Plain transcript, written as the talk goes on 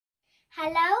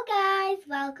Hello guys,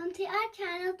 welcome to our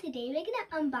channel. Today we're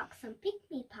gonna unbox some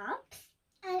Pikmi Pops.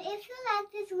 And if you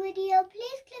like this video,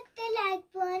 please click the like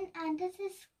button and the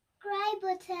subscribe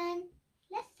button.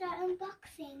 Let's start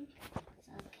unboxing.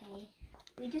 Okay,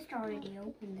 we just already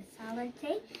opened the salad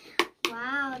tape.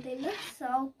 Wow, they look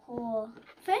so cool.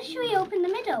 First, should we open the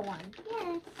middle one?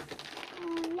 Yes.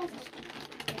 Let's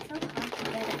It's so hard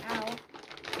to get it out.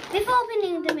 Before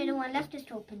opening the middle one, let's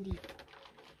just open these.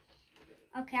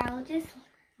 Okay, I'll just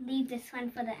leave this one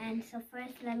for the end. So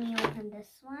first, let me open this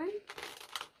one.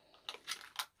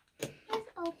 Let's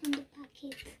open the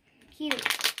packet. Cute.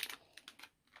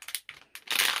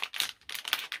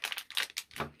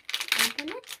 Open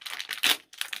it.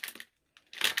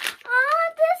 Oh,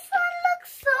 this one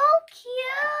looks so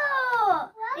cute.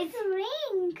 Wow, It's a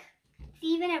ring. It's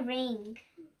even a ring.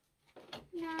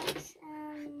 Nice.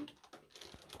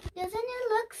 Doesn't it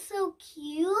look so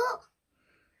cute?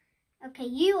 Okay,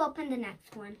 you open the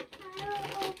next one.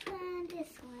 I'll open this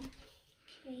one.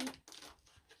 Okay.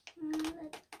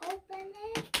 Let's open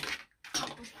it.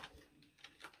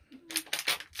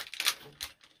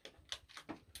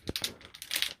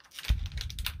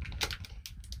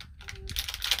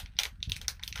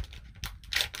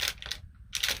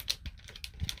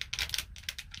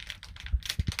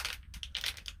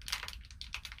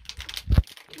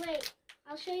 Wait,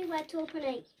 I'll show you where to open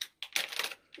it.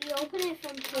 You open it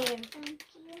from here. Thank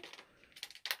you. Look.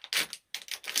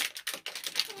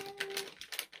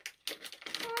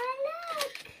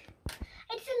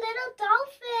 It's a little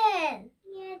dolphin.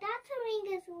 Yeah, that's a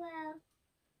ring as well.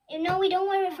 No, we don't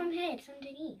wear it from here. It's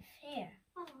underneath. Here.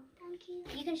 Oh, thank you.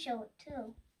 You can show it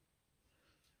too.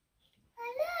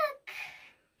 Look.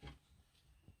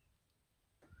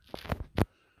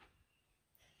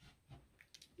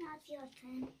 Now it's your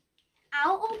turn.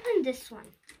 I'll open this one.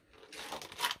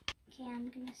 Okay, I'm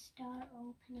gonna start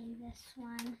opening this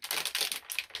one.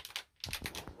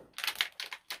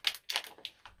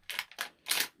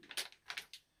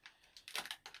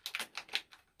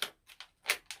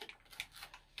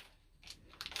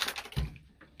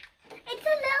 It's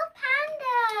a little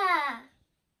panda.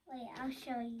 Wait, I'll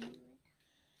show you.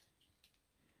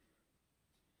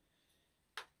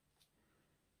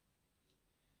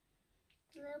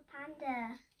 It's a little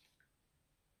panda.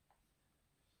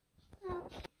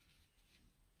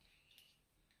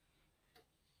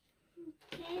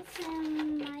 Okay, it's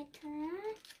my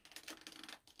turn.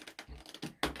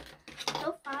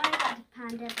 So far I got a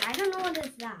panda, but I don't know what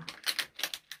is that.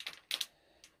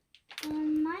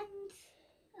 Mine's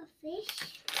a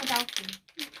fish. A dolphin.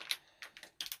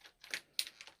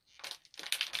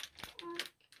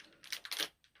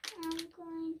 I'm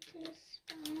going to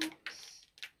start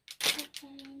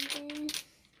opening this.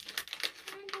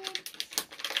 And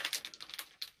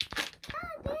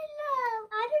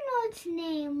I don't know its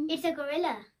name. It's a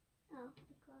gorilla. Oh,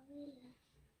 the gorilla.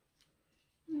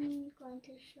 I'm going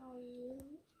to show you.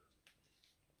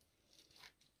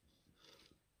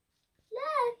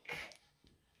 Look!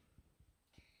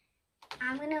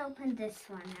 I'm gonna open this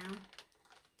one now.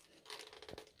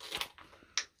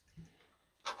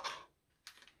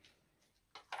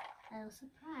 Little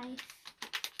surprise.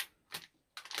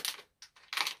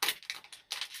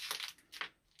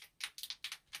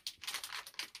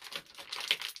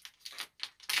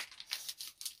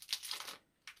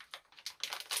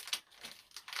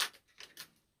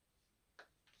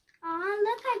 Oh,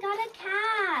 look, I got a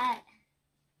cat.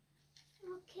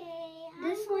 Okay.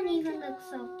 This I'm one going even to looks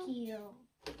so cute.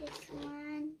 This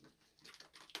one.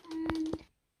 And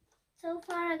So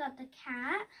far I got the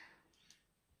cat.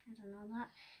 I don't know that.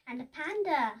 And the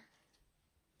panda.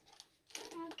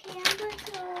 okay, I'm going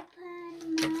to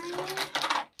open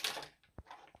mine.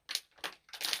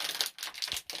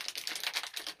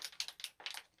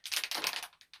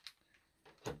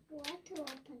 What to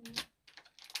open it?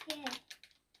 Here.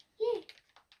 Here.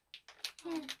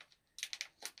 Here.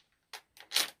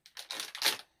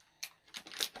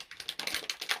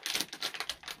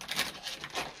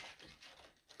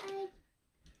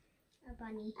 A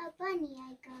bunny. A bunny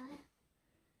I got.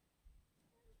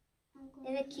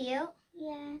 Is it cute?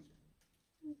 Yeah.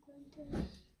 I'm going to.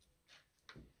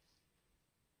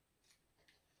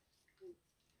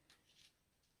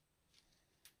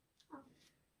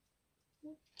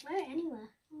 Wear it anywhere.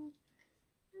 I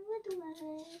would wear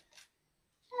it.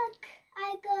 Look,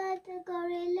 I got a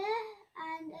gorilla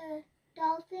and a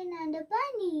dolphin and a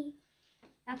bunny.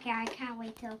 Okay, I can't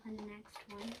wait to open the next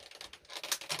one.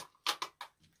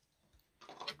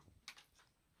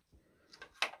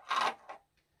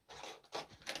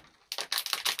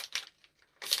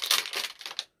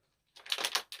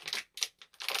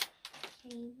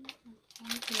 Okay,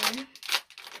 thank you.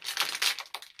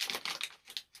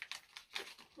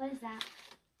 What is that?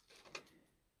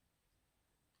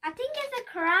 I think it's a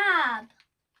crab.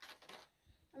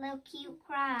 A little cute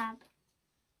crab.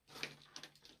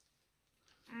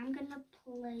 I'm gonna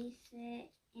place it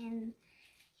in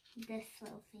this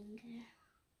little finger.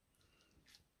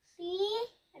 See?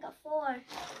 I got 4.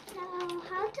 Now,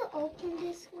 how to open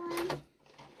this one?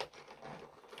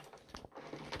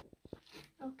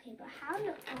 Okay, but how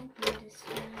to open this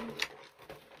one?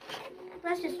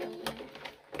 Let's just open it.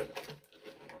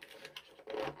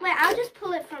 Wait, I'll just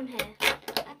pull it from here.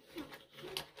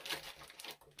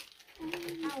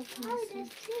 Oh, there's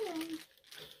 2.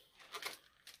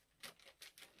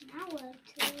 Now what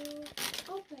to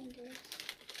open this?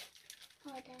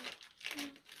 Hold on.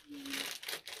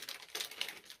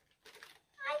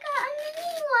 I got a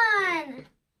mini one!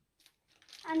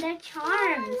 And they're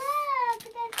charms. Oh, look,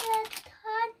 there's a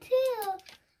tattoo.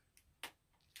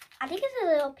 I think it's a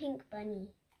little pink bunny.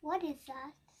 What is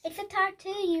that? It's a tattoo,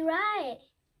 you're right.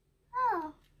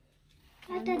 Oh,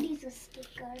 I thought these were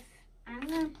stickers. I'm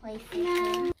gonna place it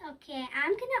No. here. Okay,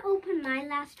 I'm gonna open my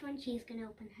last one. She's gonna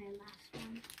open her last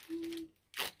one.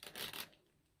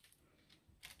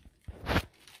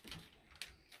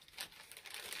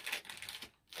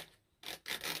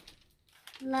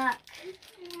 Look.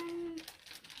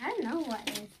 I don't know what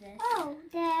is this. Oh,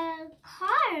 they're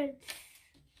cards.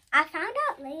 I found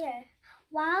out later.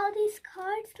 Wow, these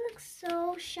cards look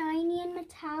so shiny and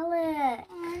metallic.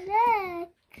 Oh, look.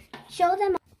 Show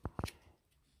them.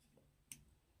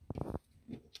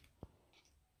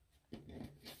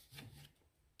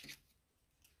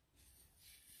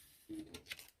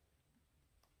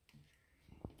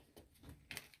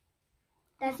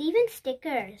 There's even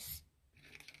stickers.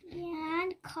 Yeah,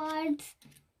 and cards.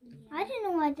 I don't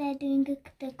know what they're doing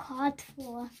the cards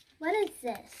for. What is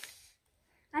this?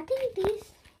 I think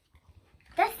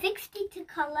they're 60 to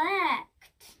collect.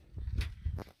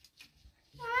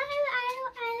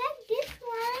 I like this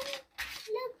one.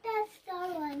 Look, that's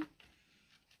the one.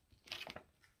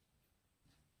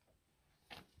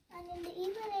 And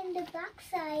even in the back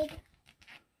side.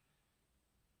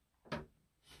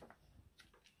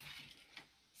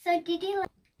 So did you like?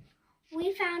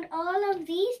 We found all of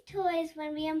these toys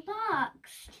when we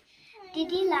unboxed.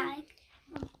 Did you like?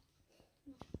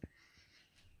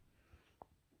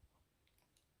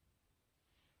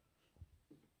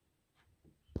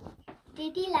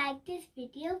 Did you like this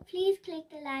video? Please click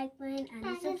the like button and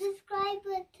And the subscribe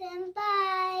button.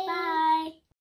 Bye. Bye.